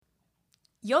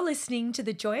You're listening to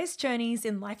the Joyous Journeys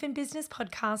in Life and Business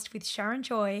podcast with Sharon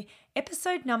Joy,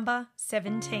 episode number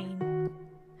 17.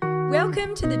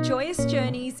 Welcome to the Joyous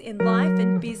Journeys in Life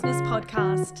and Business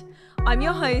podcast. I'm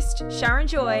your host, Sharon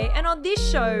Joy, and on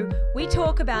this show, we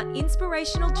talk about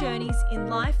inspirational journeys in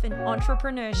life and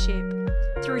entrepreneurship.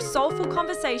 Through soulful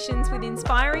conversations with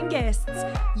inspiring guests,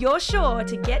 you're sure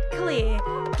to get clear,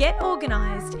 get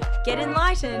organized, get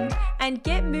enlightened, and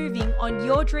get moving on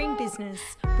your dream business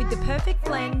with the perfect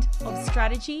blend of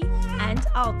strategy and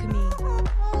alchemy.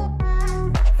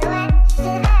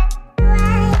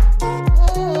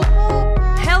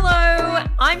 Hello,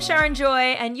 I'm Sharon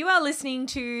Joy, and you are listening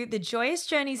to the Joyous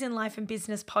Journeys in Life and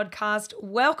Business podcast.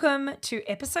 Welcome to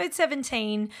episode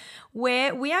 17,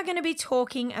 where we are going to be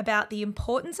talking about the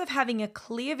importance of having a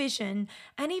clear vision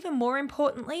and, even more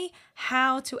importantly,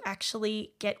 how to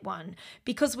actually get one.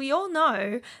 Because we all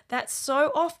know that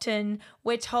so often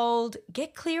we're told,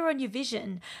 get clear on your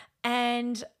vision.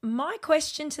 And my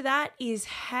question to that is,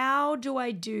 how do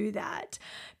I do that?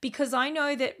 Because I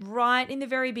know that right in the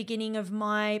very beginning of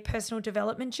my personal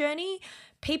development journey,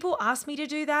 people asked me to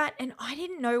do that and I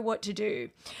didn't know what to do.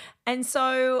 And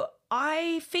so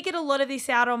I figured a lot of this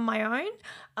out on my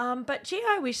own, but gee,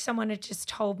 I wish someone had just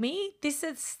told me this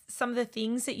is some of the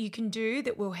things that you can do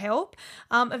that will help.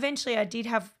 Eventually I did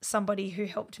have somebody who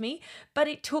helped me, but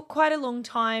it took quite a long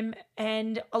time,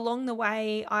 and along the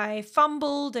way I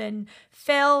fumbled and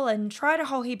fell and tried a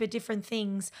whole heap of different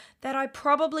things that I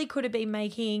probably could have been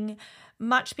making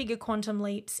much bigger quantum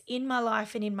leaps in my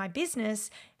life and in my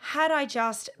business had I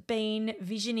just been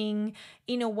visioning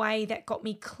in a way that got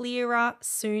me clearer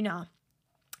sooner.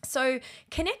 So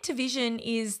Connect to Vision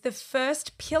is the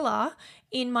first pillar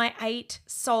in my 8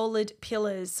 solid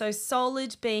pillars. So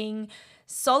solid being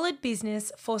solid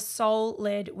business for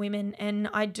soul-led women. And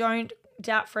I don't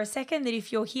doubt for a second that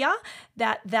if you're here,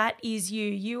 that is you.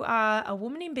 You are a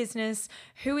woman in business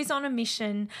who is on a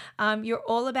mission. You're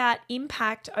all about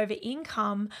impact over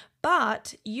income,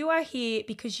 but you are here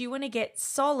because you want to get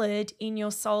solid in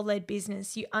your soul-led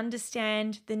business. You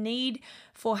understand the need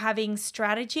for having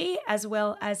strategy as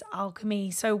well as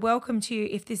alchemy. So welcome to you.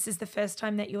 If this is the first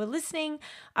time that you are listening,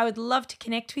 I would love to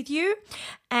connect with you.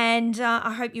 And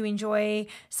I hope you enjoy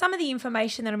some of the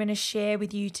information that I'm going to share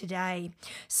with you today.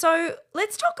 So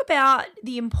let's talk about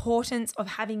the importance of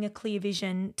having a clear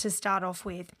vision to start off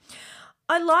with.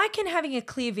 I liken having a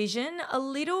clear vision a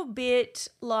little bit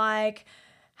like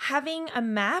having a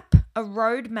map, a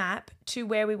road map to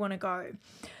where we want to go.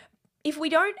 If we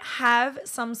don't have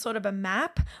some sort of a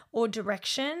map or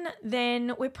direction,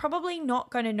 then we're probably not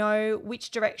going to know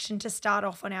which direction to start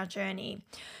off on our journey.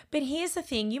 But here's the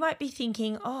thing, you might be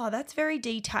thinking, oh, that's very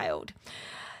detailed.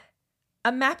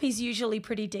 A map is usually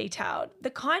pretty detailed. The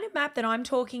kind of map that I'm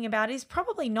talking about is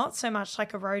probably not so much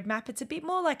like a road map. It's a bit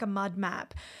more like a mud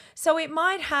map. So it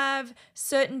might have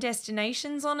certain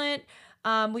destinations on it,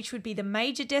 which would be the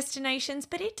major destinations,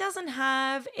 but it doesn't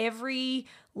have every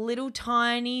little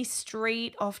tiny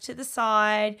street off to the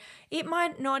side. It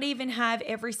might not even have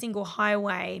every single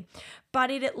highway, but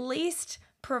it at least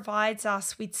provides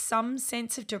us with some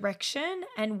sense of direction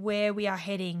and where we are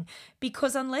heading.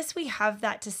 Because unless we have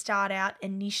that to start out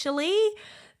initially,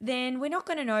 then we're not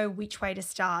going to know which way to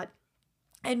start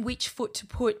and which foot to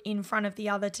put in front of the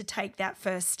other to take that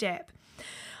first step.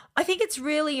 I think it's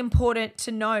really important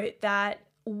to note that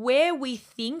where we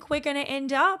think we're going to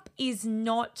end up is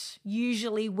not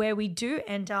usually where we do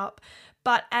end up.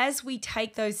 But as we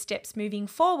take those steps moving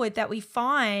forward, that we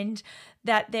find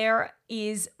that there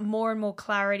is more and more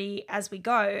clarity as we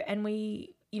go, and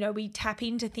we tap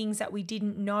into things that we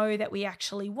didn't know that we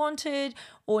actually wanted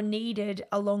or needed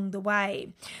along the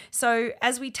way. So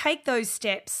as we take those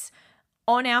steps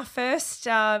on our first,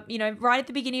 right at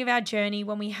the beginning of our journey,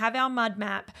 when we have our mud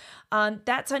map,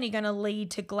 that's only going to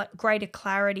lead to greater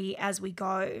clarity as we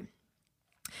go.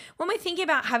 When we think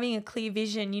about having a clear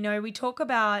vision, we talk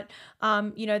about,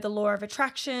 the law of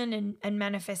attraction and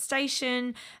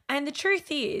manifestation. And the truth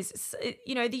is,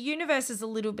 the universe is a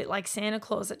little bit like Santa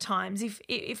Claus at times.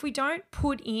 If we don't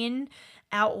put in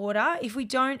our order, if we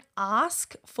don't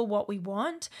ask for what we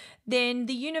want, then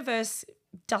the universe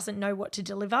doesn't know what to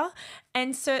deliver.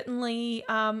 And certainly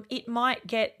it might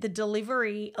get the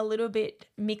delivery a little bit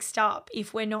mixed up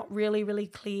if we're not really, really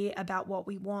clear about what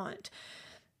we want.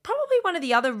 Probably one of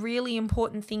the other really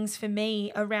important things for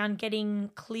me around getting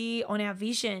clear on our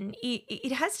vision,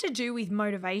 it has to do with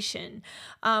motivation.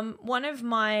 One of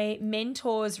my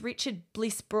mentors, Richard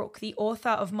Bliss Brooke, the author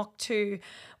of Mach 2,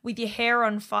 With Your Hair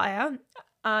on Fire,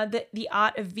 the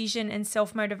art of vision and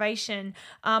self-motivation.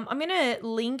 I'm going to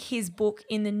link his book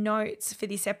in the notes for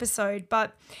this episode,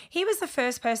 but he was the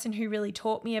first person who really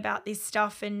taught me about this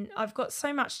stuff, and I've got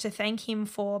so much to thank him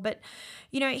for. But,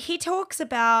 he talks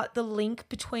about the link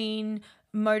between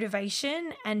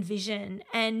motivation and vision,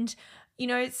 and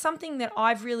it's something that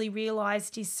I've really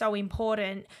realized is so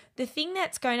important. The thing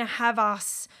that's going to have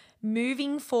us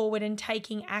moving forward and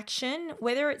taking action,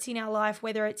 whether it's in our life,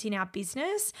 whether it's in our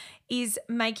business, is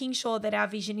making sure that our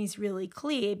vision is really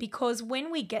clear. Because when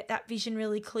we get that vision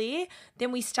really clear,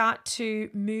 then we start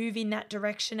to move in that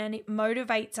direction, and it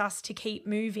motivates us to keep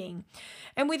moving.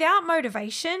 And without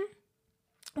motivation,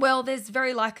 well, there's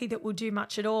very likely that we'll do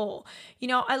much at all.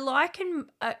 I liken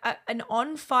an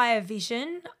on-fire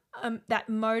vision, that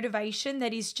motivation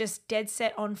that is just dead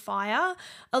set on fire,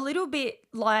 a little bit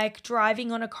like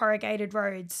driving on a corrugated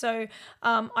road. So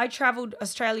I traveled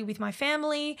Australia with my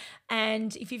family,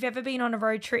 and if you've ever been on a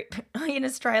road trip in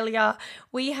Australia,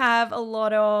 we have a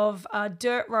lot of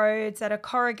dirt roads that are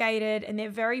corrugated, and they're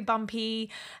very bumpy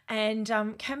and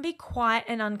can be quite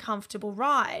an uncomfortable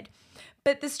ride.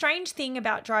 But the strange thing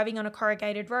about driving on a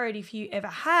corrugated road, if you ever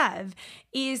have,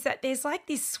 is that there's like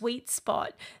this sweet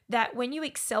spot that when you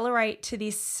accelerate to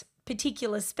this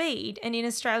particular speed, and in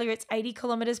Australia it's 80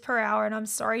 kilometers per hour, and I'm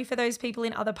sorry for those people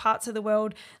in other parts of the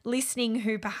world listening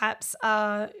who perhaps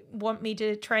want me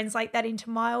to translate that into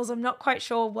miles. I'm not quite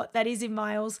sure what that is in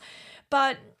miles,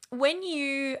 but when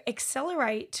you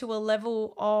accelerate to a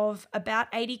level of about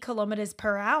 80 kilometers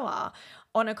per hour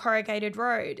on a corrugated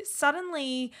road,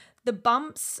 suddenly the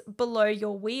bumps below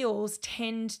your wheels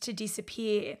tend to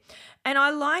disappear. And I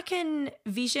liken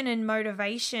vision and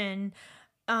motivation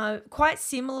quite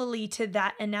similarly to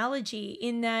that analogy,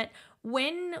 in that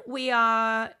when we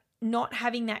are not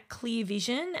having that clear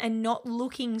vision and not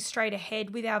looking straight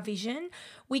ahead with our vision,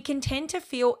 we can tend to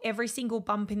feel every single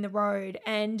bump in the road,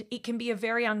 and it can be a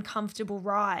very uncomfortable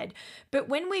ride. But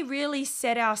when we really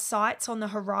set our sights on the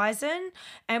horizon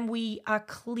and we are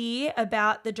clear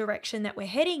about the direction that we're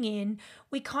heading in,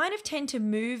 we kind of tend to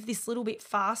move this little bit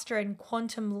faster and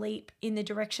quantum leap in the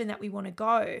direction that we want to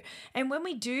go. And when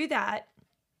we do that,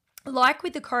 like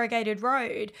with the corrugated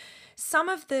road, some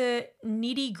of the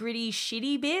nitty gritty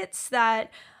shitty bits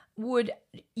that would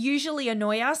usually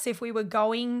annoy us if we were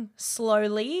going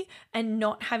slowly and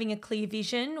not having a clear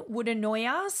vision would annoy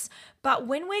us. But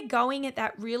when we're going at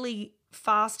that really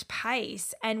fast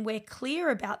pace and we're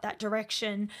clear about that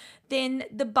direction, then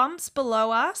the bumps below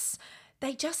us,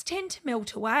 they just tend to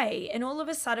melt away. And all of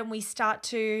a sudden we start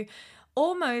to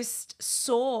almost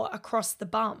soar across the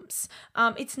bumps.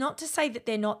 It's not to say that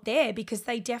they're not there, because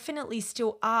they definitely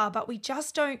still are, but we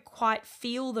just don't quite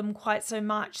feel them quite so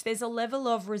much. There's a level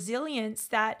of resilience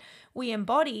that we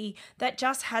embody that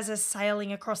just has us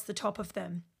sailing across the top of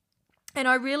them. And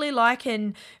I really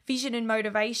liken vision and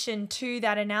motivation to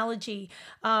that analogy.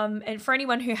 And for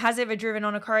anyone who has ever driven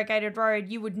on a corrugated road,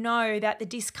 you would know that the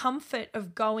discomfort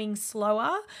of going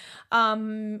slower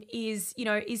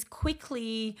is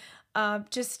quickly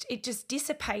it just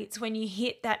dissipates when you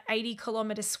hit that 80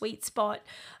 kilometer sweet spot.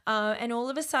 And all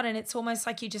of a sudden it's almost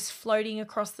like you're just floating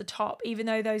across the top, even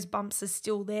though those bumps are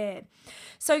still there.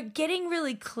 So getting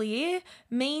really clear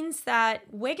means that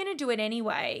we're going to do it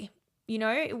anyway.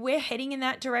 We're heading in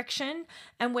that direction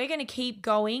and we're going to keep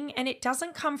going. And it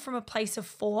doesn't come from a place of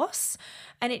force,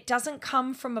 and it doesn't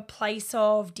come from a place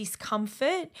of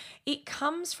discomfort. It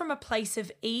comes from a place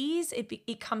of ease.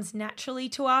 It comes naturally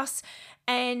to us,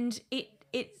 and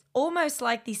it's almost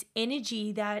like this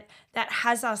energy that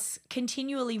has us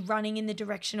continually running in the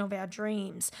direction of our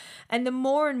dreams. And the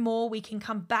more and more we can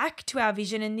come back to our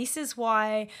vision, and this is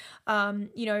why,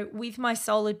 with my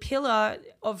solid pillar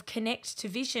of connect to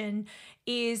vision,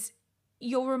 is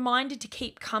you're reminded to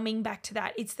keep coming back to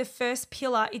that. It's the first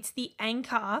pillar. It's the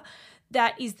anchor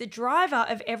that is the driver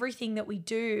of everything that we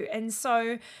do. And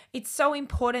so it's so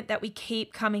important that we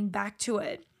keep coming back to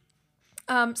it.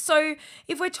 So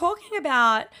if we're talking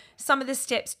about some of the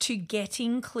steps to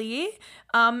getting clear,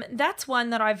 that's one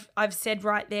that I've said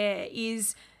right there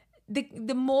is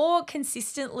the more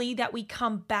consistently that we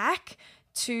come back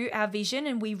to our vision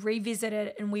and we revisit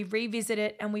it and we revisit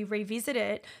it and we revisit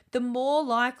it, the more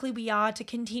likely we are to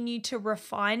continue to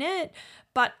refine it,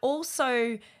 but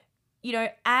also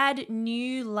add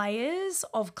new layers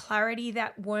of clarity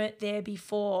that weren't there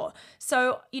before.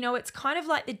 So, it's kind of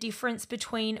like the difference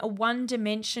between a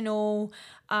one-dimensional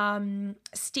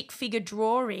stick figure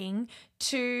drawing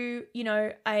to,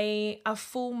 a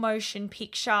full motion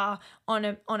picture on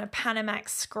a Panamax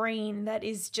screen that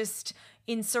is just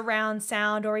in surround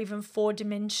sound or even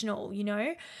four-dimensional.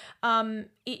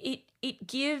 It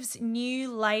gives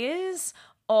new layers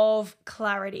of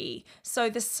clarity. So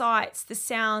the sights, the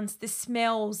sounds, the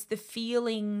smells, the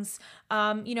feelings,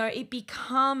 it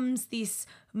becomes this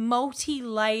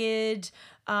multi-layered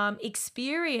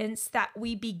experience that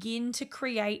we begin to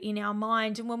create in our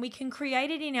mind. And when we can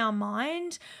create it in our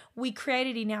mind, we create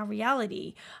it in our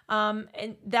reality.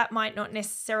 And that might not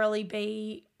necessarily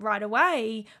be right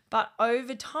away, but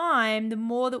over time, the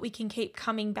more that we can keep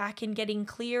coming back and getting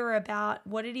clearer about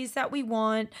what it is that we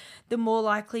want, the more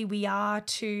likely we are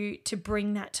to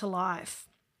bring that to life.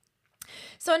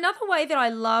 So another way that I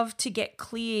love to get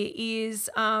clear is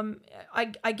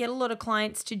I get a lot of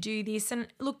clients to do this. And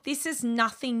look, this is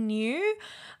nothing new.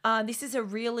 This is a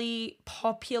really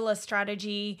popular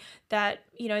strategy that,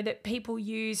 that people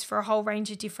use for a whole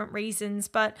range of different reasons.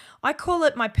 But I call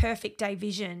it my perfect day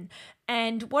vision.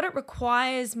 And what it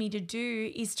requires me to do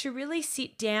is to really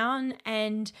sit down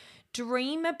and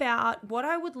dream about what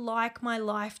I would like my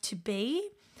life to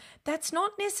be. That's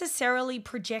not necessarily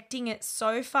projecting it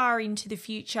so far into the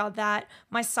future that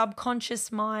my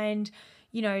subconscious mind,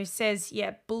 says,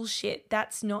 yeah, bullshit,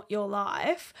 that's not your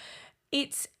life.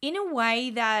 It's in a way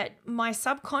that my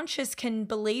subconscious can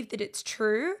believe that it's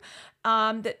true,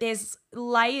 that there's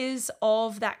layers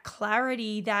of that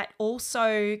clarity that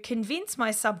also convince my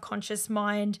subconscious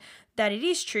mind that it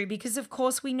is true, because of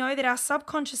course we know that our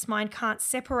subconscious mind can't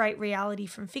separate reality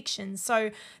from fiction.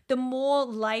 So the more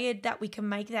layered that we can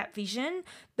make that vision,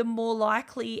 the more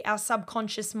likely our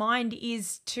subconscious mind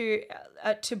is to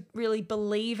really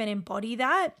believe and embody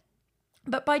that.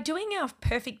 But by doing our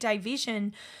perfect day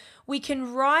vision, we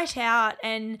can write out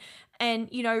and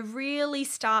really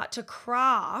start to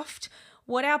craft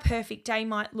what our perfect day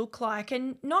might look like,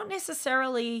 and not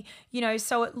necessarily,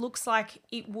 so it looks like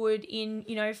it would in,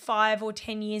 5 or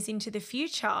 10 years into the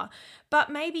future, but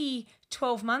maybe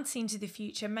 12 months into the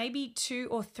future, maybe 2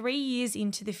 or 3 years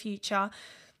into the future.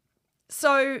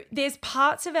 So there's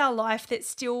parts of our life that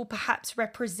still perhaps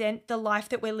represent the life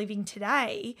that we're living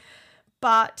today,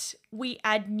 but we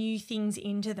add new things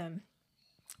into them.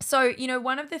 So,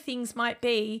 one of the things might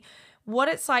be what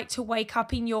it's like to wake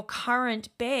up in your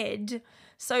current bed.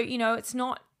 So, it's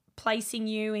not placing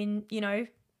you in,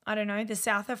 the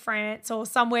south of France or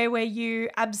somewhere where you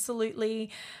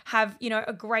absolutely have,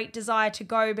 a great desire to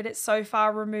go, but it's so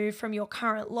far removed from your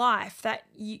current life that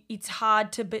it's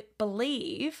hard to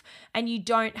believe, and you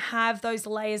don't have those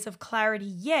layers of clarity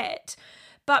yet.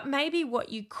 But maybe what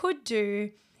you could do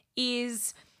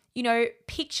is,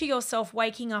 picture yourself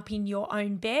waking up in your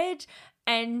own bed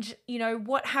and,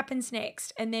 what happens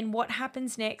next, and then what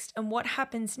happens next, and what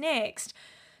happens next.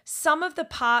 Some of the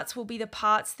parts will be the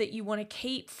parts that you want to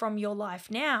keep from your life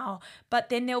now, but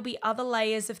then there'll be other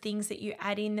layers of things that you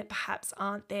add in that perhaps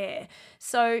aren't there.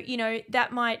 So,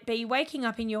 that might be waking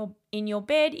up in your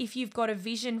bed. If you've got a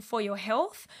vision for your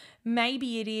health,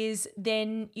 maybe it is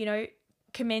then,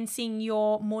 commencing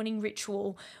your morning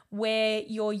ritual where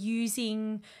you're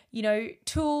using,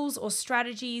 tools or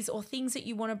strategies or things that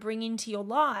you want to bring into your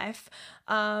life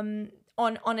on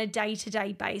a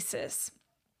day-to-day basis.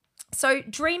 So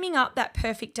dreaming up that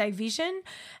perfect day vision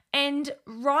and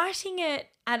writing it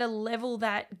at a level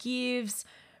that gives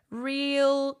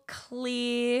real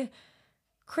clear,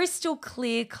 crystal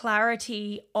clear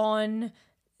clarity on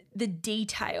the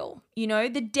detail.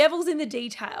 The devil's in the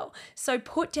detail. So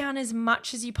put down as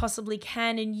much as you possibly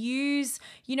can and use,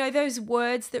 those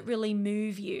words that really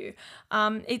move you.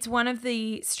 It's one of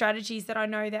the strategies that I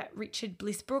know that Richard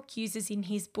Blissbrook uses in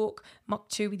his book, Mach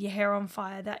 2 with Your Hair on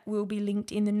Fire, that will be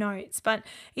linked in the notes. But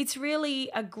it's really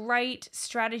a great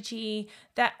strategy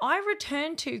that I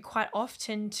return to quite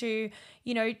often to,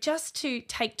 just to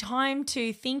take time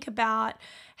to think about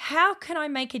how can I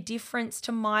make a difference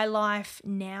to my life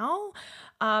now?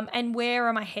 And where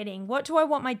am I heading? What do I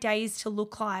want my days to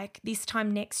look like this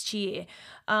time next year?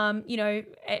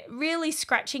 Really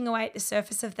scratching away at the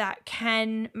surface of that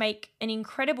can make an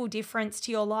incredible difference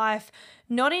to your life,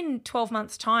 not in 12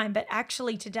 months' time, but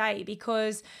actually today,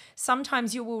 because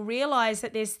sometimes you will realize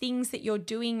that there's things that you're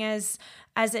doing as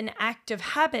an act of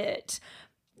habit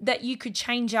that you could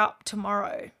change up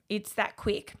tomorrow. It's that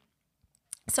quick.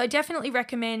 So I definitely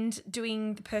recommend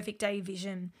doing the perfect day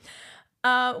vision.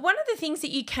 One of the things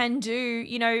that you can do,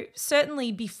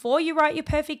 certainly before you write your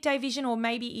perfect day vision or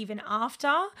maybe even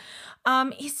after,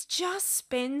 is just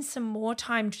spend some more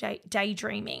time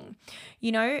daydreaming,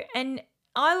 and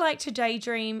I like to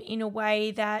daydream in a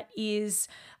way that is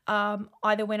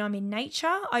either when I'm in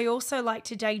nature. I also like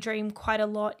to daydream quite a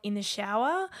lot in the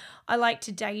shower. I like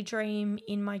to daydream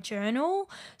in my journal.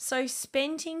 So,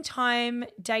 spending time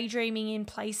daydreaming in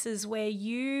places where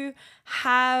you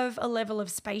have a level of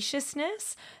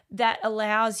spaciousness that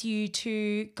allows you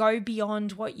to go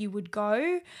beyond what you would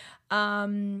go.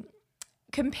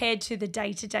 Compared to the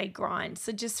day-to-day grind.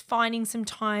 So just finding some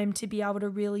time to be able to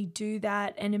really do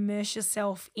that and immerse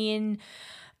yourself in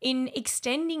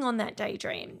extending on that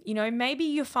daydream. Maybe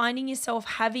you're finding yourself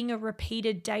having a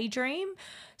repeated daydream.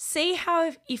 See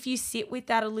how if you sit with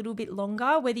that a little bit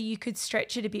longer, whether you could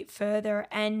stretch it a bit further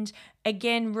and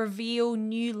again reveal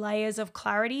new layers of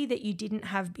clarity that you didn't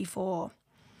have before.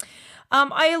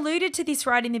 I alluded to this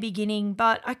right in the beginning,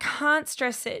 but I can't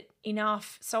stress it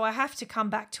enough, so I have to come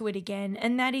back to it again,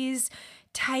 and that is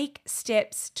take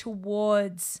steps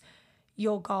towards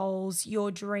your goals,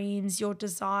 your dreams, your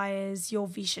desires, your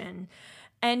vision.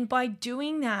 And by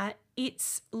doing that,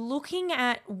 it's looking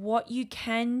at what you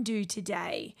can do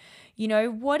today.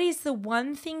 What is the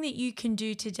one thing that you can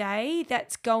do today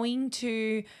that's going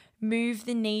to move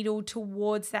the needle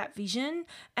towards that vision?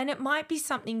 And it might be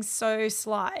something so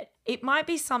slight. It might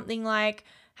be something like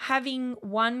having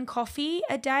 1 coffee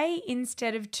a day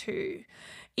instead of 2.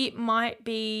 It might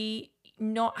be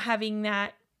not having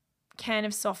that can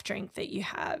of soft drink that you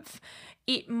have.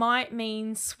 It might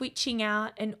mean switching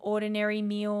out an ordinary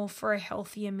meal for a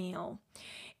healthier meal.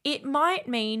 It might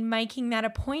mean making that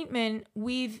appointment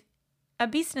with a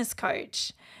business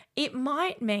coach. It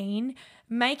might mean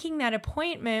making that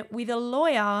appointment with a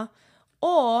lawyer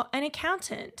or an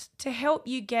accountant to help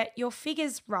you get your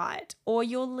figures right or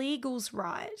your legals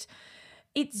right.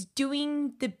 It's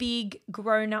doing the big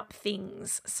grown-up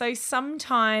things. So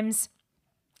sometimes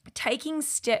taking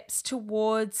steps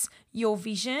towards your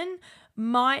vision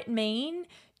might mean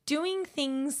doing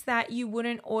things that you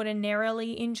wouldn't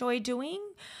ordinarily enjoy doing,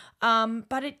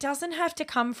 but it doesn't have to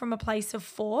come from a place of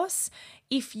force.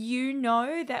 If you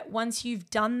know that once you've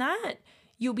done that,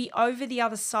 you'll be over the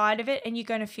other side of it and you're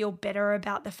going to feel better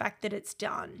about the fact that it's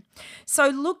done. So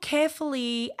look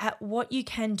carefully at what you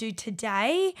can do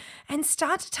today and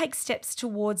start to take steps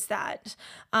towards that.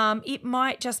 It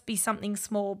might just be something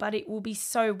small, but it will be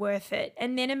so worth it.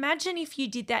 And then imagine if you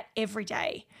did that every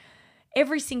day,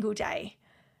 every single day.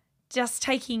 Just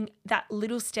taking that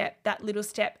little step.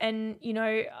 And,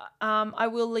 I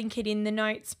will link it in the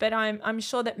notes, but I'm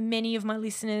sure that many of my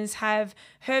listeners have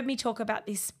heard me talk about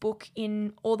this book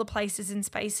in all the places and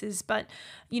spaces. But,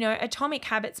 Atomic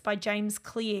Habits by James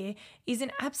Clear is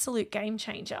an absolute game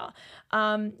changer.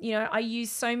 I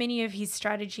use so many of his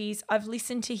strategies. I've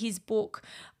listened to his book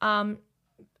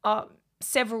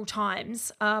several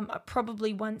times,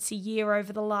 probably once a year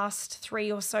over the last 3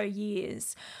 or so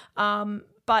years.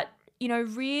 But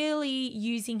really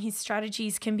using his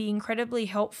strategies can be incredibly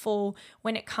helpful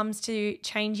when it comes to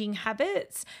changing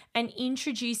habits and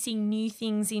introducing new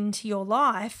things into your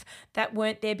life that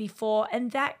weren't there before. And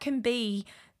that can be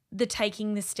the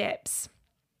taking the steps.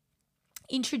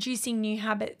 Introducing new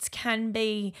habits can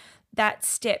be that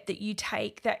step that you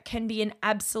take that can be an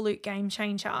absolute game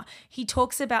changer. He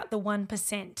talks about the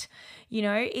 1%.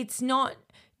 It's not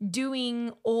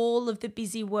doing all of the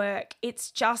busy work.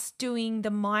 It's just doing the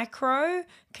micro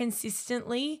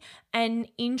consistently and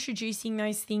introducing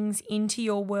those things into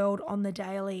your world on the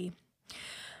daily.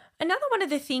 Another one of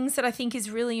the things that I think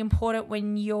is really important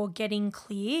when you're getting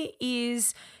clear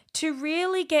is to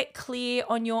really get clear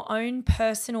on your own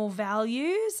personal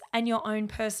values and your own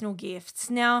personal gifts.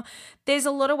 Now, there's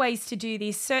a lot of ways to do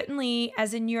this. Certainly,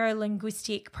 as a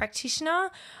neuro-linguistic practitioner,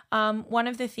 one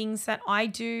of the things that I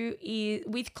do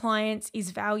with clients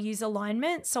is values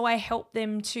alignment. So I help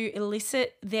them to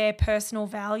elicit their personal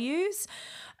values,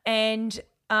 and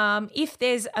if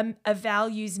there's a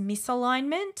values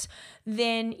misalignment,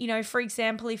 then, for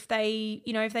example, if they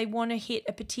want to hit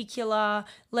a particular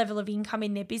level of income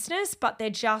in their business, but they're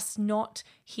just not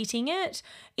hitting it,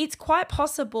 it's quite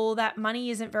possible that money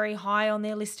isn't very high on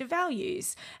their list of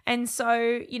values. And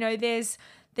so, there's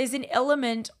an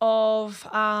element of,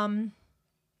 I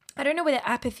don't know whether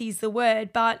apathy is the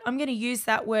word, but I'm going to use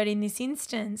that word in this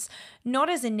instance, not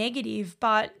as a negative,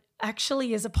 but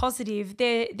actually as a positive.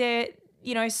 They're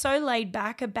so laid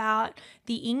back about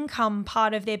the income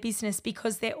part of their business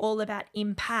because they're all about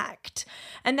impact.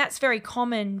 And that's very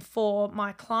common for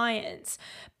my clients.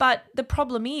 But the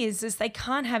problem is they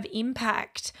can't have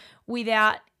impact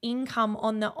without income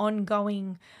on the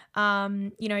ongoing,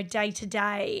 day to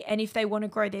day, and if they want to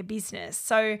grow their business.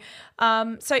 So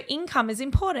income is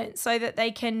important so that they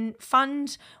can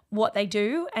fund what they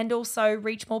do and also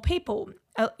reach more people.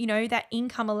 That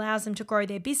income allows them to grow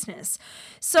their business.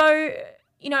 So,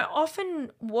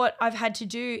 often what I've had to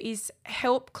do is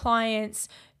help clients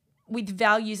with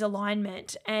values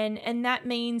alignment. And that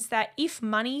means that if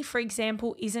money, for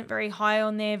example, isn't very high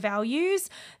on their values,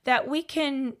 that we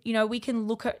can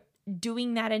look at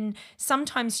doing that and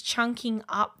sometimes chunking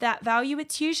up that value.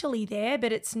 It's usually there,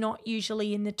 but it's not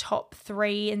usually in the top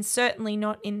 3 and certainly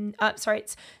not in, it's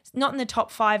not in the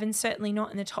top 5 and certainly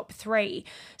not in the top 3.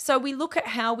 So we look at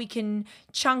how we can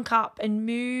chunk up and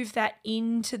move that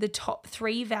into the top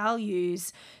 3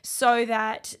 values so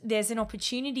that there's an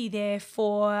opportunity there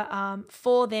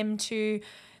for them to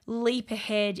leap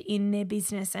ahead in their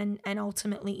business and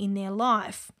ultimately in their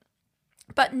life.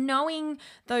 But knowing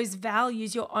those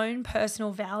values, your own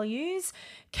personal values,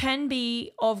 can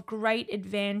be of great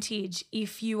advantage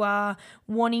if you are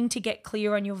wanting to get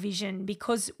clear on your vision,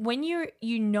 because when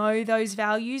you know those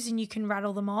values and you can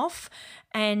rattle them off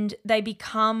and they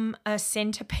become a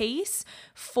centerpiece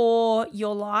for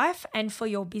your life and for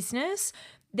your business,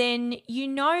 then you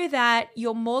know that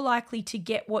you're more likely to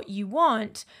get what you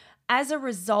want as a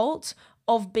result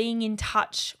of being in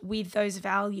touch with those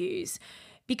values.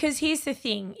 Because here's the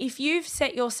thing, if you've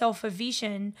set yourself a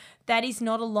vision that is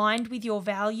not aligned with your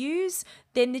values,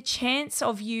 then the chance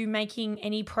of you making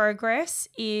any progress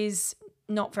is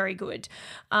not very good.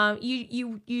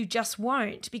 You just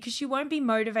won't, because you won't be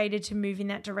motivated to move in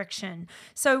that direction.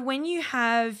 So when you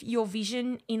have your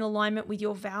vision in alignment with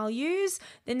your values,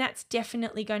 then that's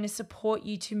definitely going to support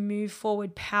you to move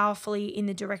forward powerfully in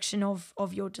the direction of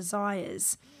your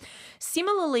desires.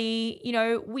 Similarly,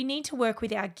 we need to work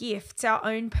with our gifts, our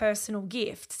own personal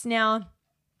gifts. Now,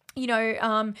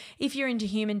 if you're into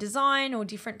human design or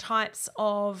different types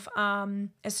of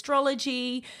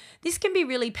astrology, this can be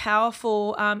really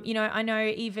powerful. I know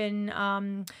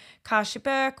even Kasia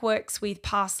Burke works with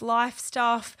past life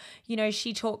stuff.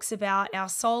 She talks about our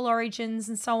soul origins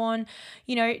and so on.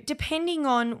 Depending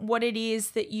on what it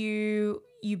is that you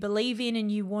believe in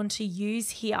and you want to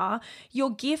use here, your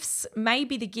gifts may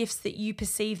be the gifts that you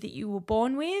perceive that you were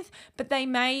born with, but they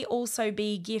may also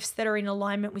be gifts that are in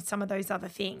alignment with some of those other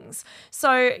things.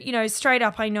 So, straight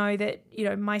up, I know that,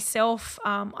 myself,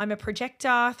 I'm a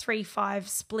projector, 3/5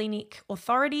 splenic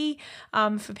authority,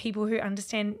 for people who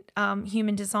understand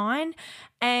human design.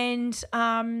 And,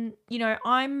 I'm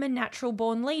a natural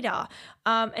born leader.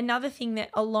 Another thing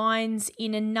that aligns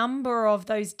in a number of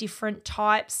those different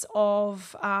types of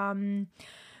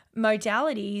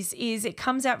modalities is it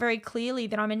comes out very clearly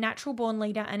that I'm a natural born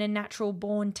leader and a natural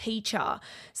born teacher.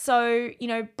 So,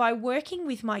 by working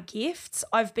with my gifts,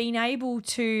 I've been able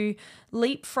to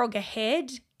leapfrog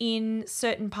ahead in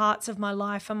certain parts of my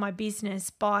life and my business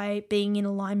by being in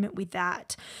alignment with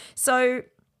that. So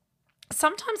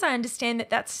sometimes I understand that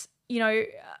that's,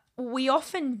 we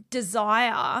often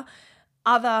desire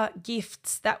other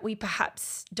gifts that we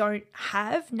perhaps don't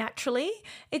have naturally.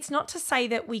 It's not to say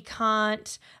that we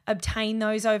can't obtain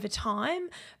those over time,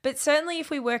 but certainly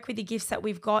if we work with the gifts that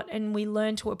we've got and we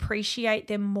learn to appreciate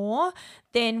them more,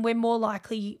 then we're more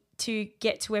likely to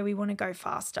get to where we want to go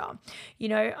faster.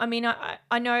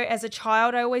 I know as a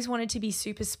child, I always wanted to be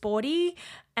super sporty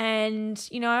and,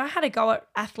 I had a go at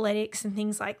athletics and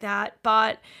things like that.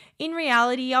 But in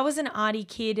reality, I was an arty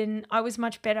kid and I was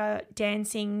much better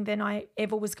dancing than I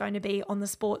ever was going to be on the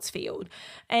sports field.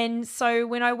 And so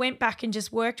when I went back and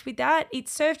just worked with that, it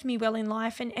served me well in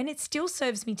life and it still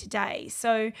serves me today.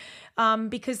 So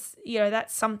because,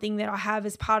 that's something that I have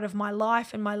as part of my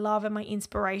life and my love and my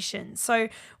inspiration. So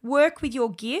work with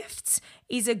your gifts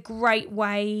is a great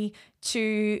way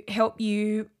to help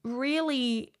you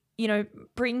really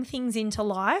bring things into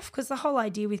life, because the whole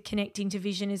idea with connecting to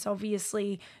vision is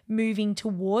obviously moving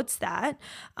towards that,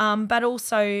 but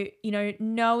also,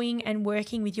 knowing and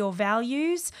working with your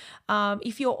values.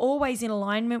 If you're always in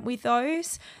alignment with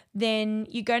those, then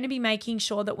you're going to be making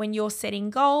sure that when you're setting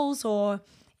goals or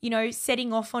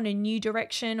setting off on a new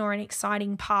direction or an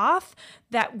exciting path,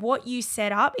 that what you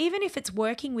set up, even if it's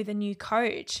working with a new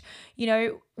coach,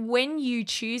 when you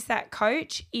choose that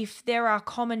coach, if there are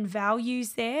common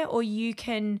values there or you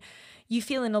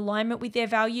feel in alignment with their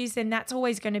values, then that's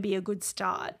always going to be a good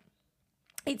start.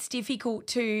 It's difficult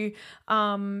to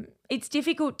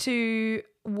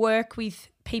work with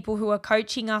people who are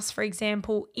coaching us, for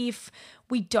example, if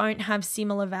we don't have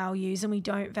similar values and we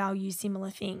don't value similar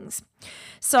things.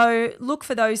 So look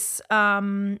for those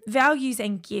values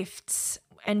and gifts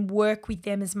and work with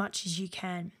them as much as you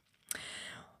can.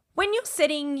 When you're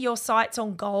setting your sights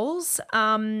on goals,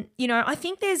 I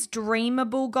think there's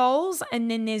dreamable goals and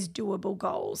then there's doable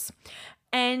goals.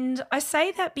 And I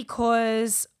say that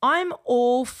because I'm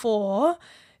all for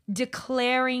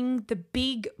declaring the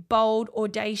big, bold,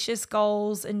 audacious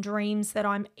goals and dreams that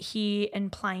I'm here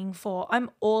and playing for. I'm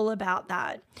all about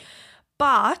that.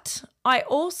 But I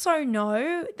also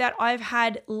know that I've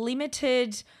had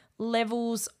limited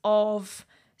levels of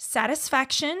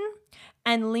satisfaction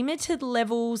and limited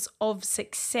levels of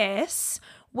success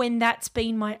when that's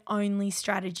been my only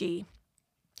strategy.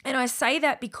 And I say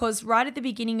that because right at the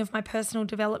beginning of my personal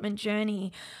development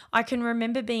journey, I can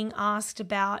remember being asked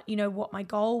about, what my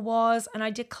goal was, and I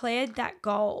declared that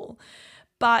goal.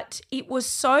 But it was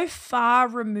so far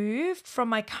removed from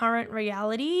my current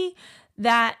reality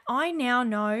that I now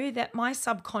know that my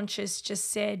subconscious just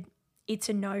said, it's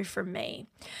a no from me.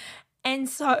 And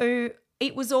so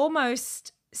it was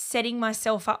almost setting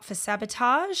myself up for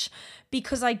sabotage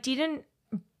because I didn't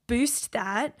boost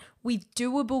that with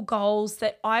doable goals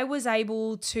that I was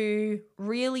able to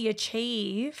really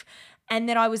achieve, and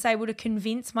that I was able to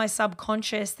convince my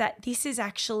subconscious that this is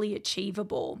actually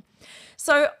achievable.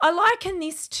 So I liken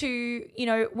this to,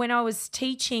 when I was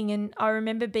teaching, and I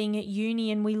remember being at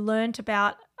uni and we learnt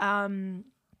about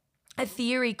a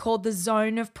theory called the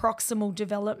zone of proximal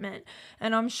development.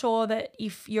 And I'm sure that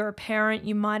if you're a parent,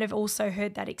 you might have also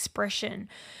heard that expression.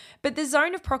 But the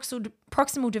zone of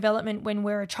proximal development when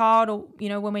we're a child, or,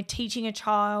 when we're teaching a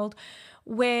child,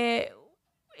 where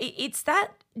it's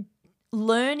that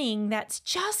learning that's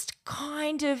just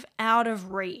kind of out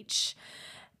of reach,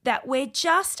 that we're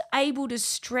just able to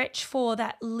stretch for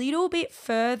that little bit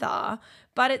further,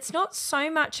 but it's not so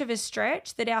much of a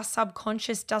stretch that our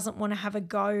subconscious doesn't want to have a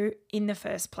go in the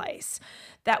first place,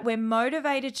 that we're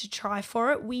motivated to try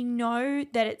for it. We know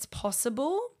that it's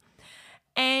possible,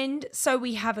 and so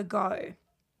we have a go.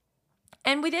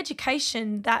 And with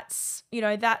education, that's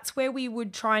where we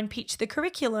would try and pitch the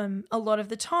curriculum a lot of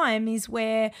the time, is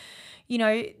where,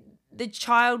 the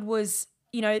child was,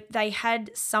 they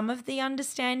had some of the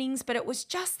understandings, but it was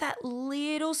just that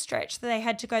little stretch that they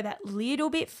had to go that little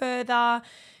bit further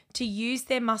to use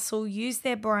their muscle, use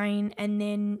their brain, and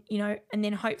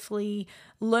then hopefully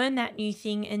learn that new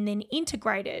thing and then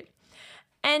integrate it.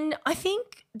 And I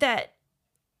think that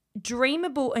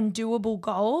dreamable and doable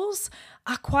goals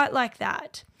are quite like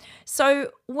that.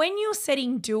 So when you're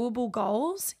setting doable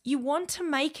goals, you want to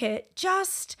make it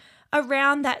just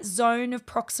around that zone of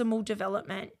proximal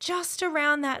development, just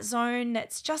around that zone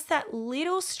that's just that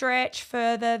little stretch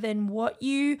further than what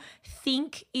you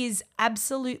think is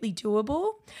absolutely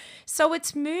doable. So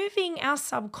it's moving our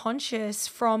subconscious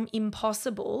from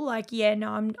impossible, like,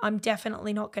 I'm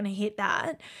definitely not going to hit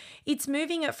that. It's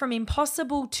moving it from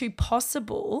impossible to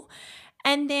possible.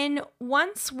 And then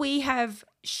once we have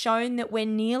shown that we're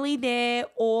nearly there,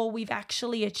 or we've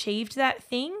actually achieved that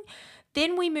thing,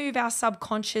 then we move our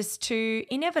subconscious to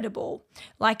inevitable.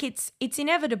 Like it's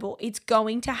inevitable. It's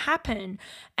going to happen.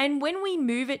 And when we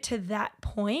move it to that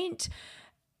point,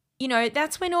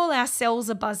 that's when all our cells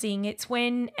are buzzing. It's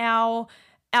when our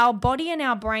body and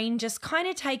our brain just kind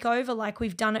of take over, like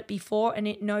we've done it before and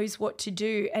it knows what to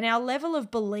do. And our level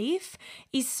of belief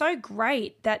is so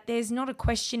great that there's not a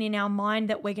question in our mind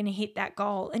that we're going to hit that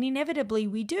goal. And inevitably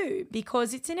we do,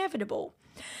 because it's inevitable.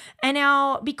 And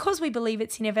because we believe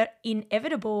it's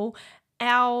inevitable,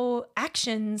 our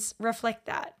actions reflect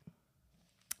that.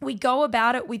 We go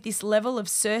about it with this level of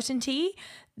certainty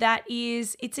that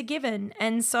it's a given.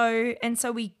 And so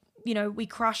we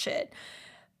crush it.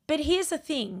 But here's the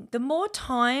thing, the more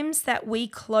times that we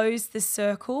close the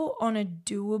circle on a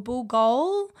doable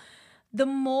goal, the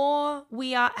more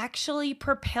we are actually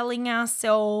propelling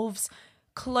ourselves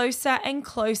closer and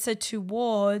closer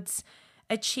towards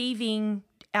achieving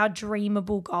our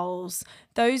dreamable goals,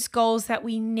 those goals that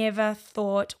we never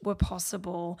thought were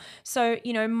possible. So,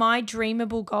 my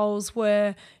dreamable goals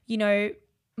were,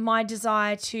 my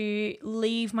desire to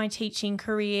leave my teaching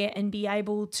career and be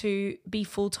able to be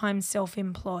full-time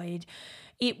self-employed.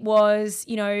 It was,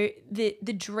 the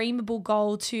dreamable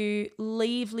goal to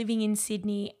leave living in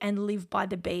Sydney and live by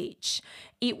the beach.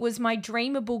 It was my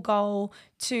dreamable goal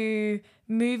to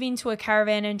move into a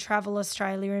caravan and travel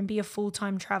Australia and be a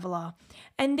full-time traveler.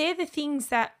 And they're the things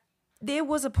that there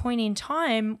was a point in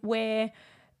time where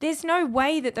there's no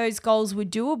way that those goals were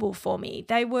doable for me.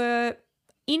 They were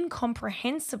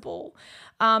incomprehensible.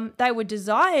 They were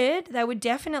desired. They were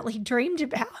definitely dreamed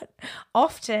about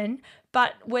often,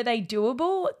 but were they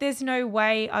doable? There's no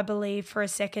way, I believe, for a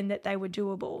second that they were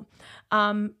doable.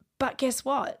 But guess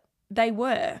what? They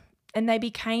were, and they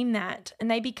became that.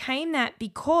 And they became that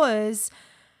because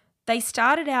they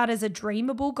started out as a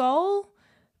dreamable goal,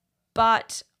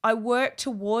 but I worked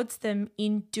towards them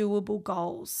in doable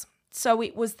goals. So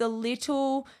it was the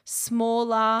little,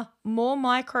 smaller, more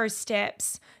micro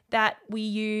steps that we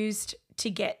used to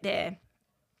get there.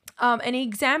 An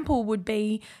example would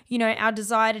be, our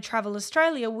desire to travel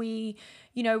Australia. We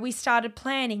started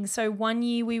planning. So one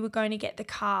year we were going to get the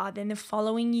car, then the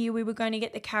following year we were going to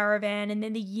get the caravan, and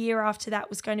then the year after that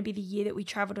was going to be the year that we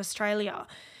traveled Australia.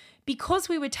 Because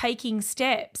we were taking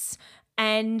steps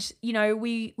and,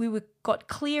 we got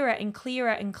clearer and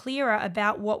clearer and clearer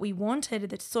about what we wanted,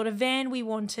 the sort of van we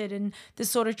wanted and the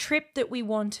sort of trip that we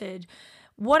wanted.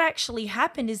 What actually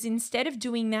happened is instead of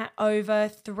doing that over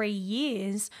 3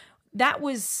 years,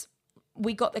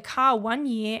 we got the car 1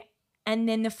 year and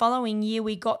then the following year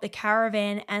we got the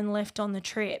caravan and left on the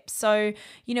trip. So,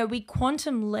 we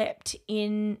quantum leapt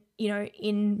in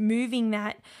moving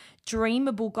that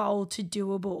dreamable goal to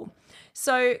doable.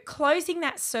 So closing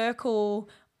that circle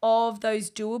of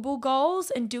those doable goals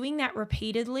and doing that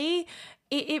repeatedly,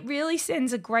 it really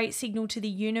sends a great signal to the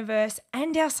universe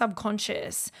and our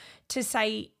subconscious to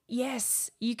say, yes,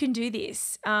 you can do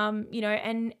this, and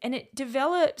it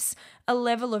develops a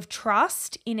level of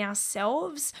trust in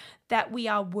ourselves that we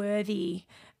are worthy.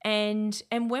 And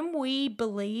when we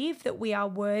believe that we are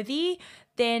worthy,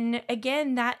 then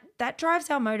again, that drives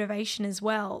our motivation as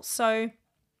well. So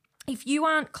if you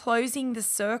aren't closing the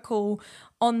circle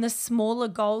on the smaller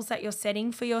goals that you're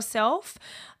setting for yourself,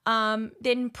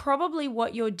 then probably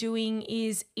what you're doing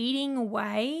is eating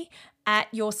away at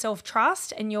your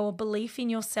self-trust and your belief in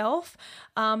yourself.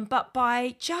 But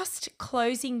by just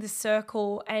closing the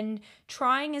circle and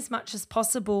trying as much as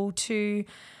possible to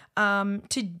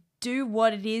do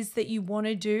what it is that you want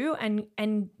to do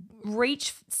and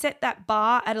set that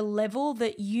bar at a level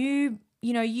that you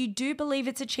do believe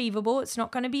it's achievable. It's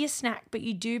not going to be a snack, but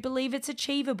you do believe it's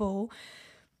achievable.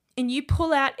 And you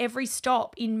pull out every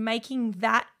stop in making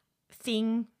that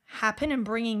thing happen and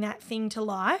bringing that thing to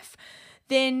life,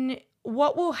 then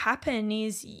what will happen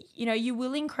is, you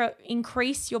will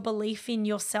increase your belief in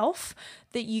yourself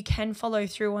that you can follow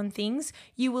through on things.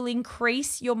 You will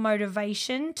increase your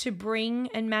motivation to bring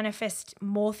and manifest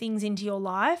more things into your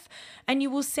life. And you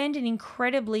will send an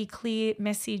incredibly clear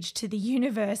message to the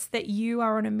universe that you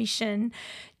are on a mission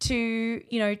to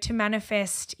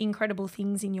manifest incredible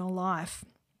things in your life.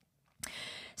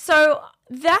 So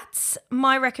that's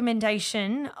my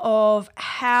recommendation of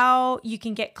how you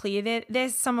can get clear.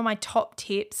 There's some of my top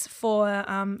tips for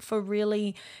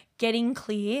really getting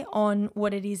clear on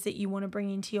what it is that you want to bring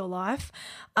into your life.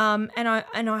 And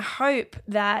I hope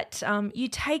that you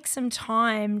take some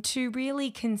time to really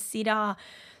consider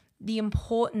the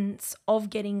importance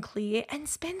of getting clear and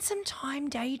spend some time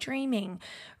daydreaming.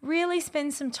 Really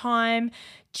spend some time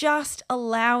just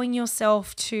allowing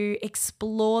yourself to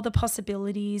explore the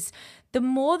possibilities. The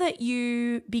more that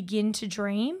you begin to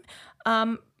dream,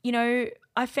 I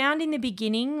found in the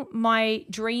beginning my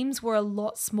dreams were a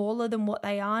lot smaller than what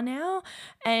they are now.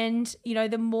 And,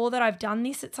 the more that I've done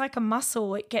this, it's like a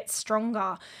muscle, it gets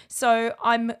stronger. So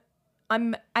I'm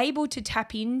able to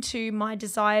tap into my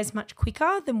desires much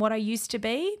quicker than what I used to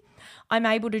be. I'm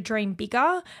able to dream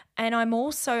bigger, and I'm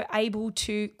also able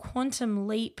to quantum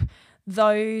leap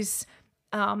those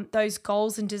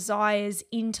goals and desires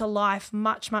into life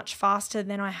much, much faster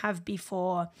than I have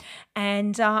before.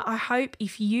 And I hope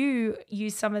if you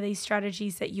use some of these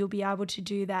strategies that you'll be able to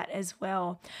do that as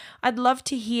well. I'd love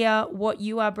to hear what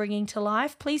you are bringing to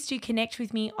life. Please do connect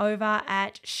with me over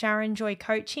at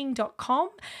SharonJoyCoaching.com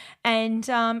and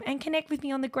connect with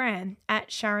me on the gram at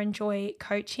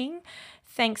SharonJoyCoaching.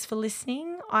 Thanks for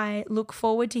listening. I look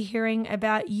forward to hearing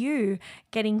about you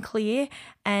getting clear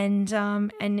and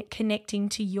connecting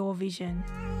to your vision.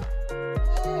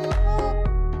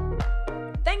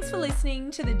 Thanks for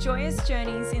listening to the Joyous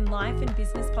Journeys in Life and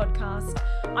Business podcast.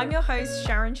 I'm your host,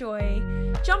 Sharon Joy.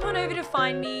 Jump on over to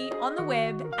find me on the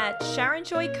web at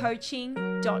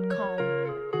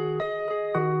SharonJoyCoaching.com.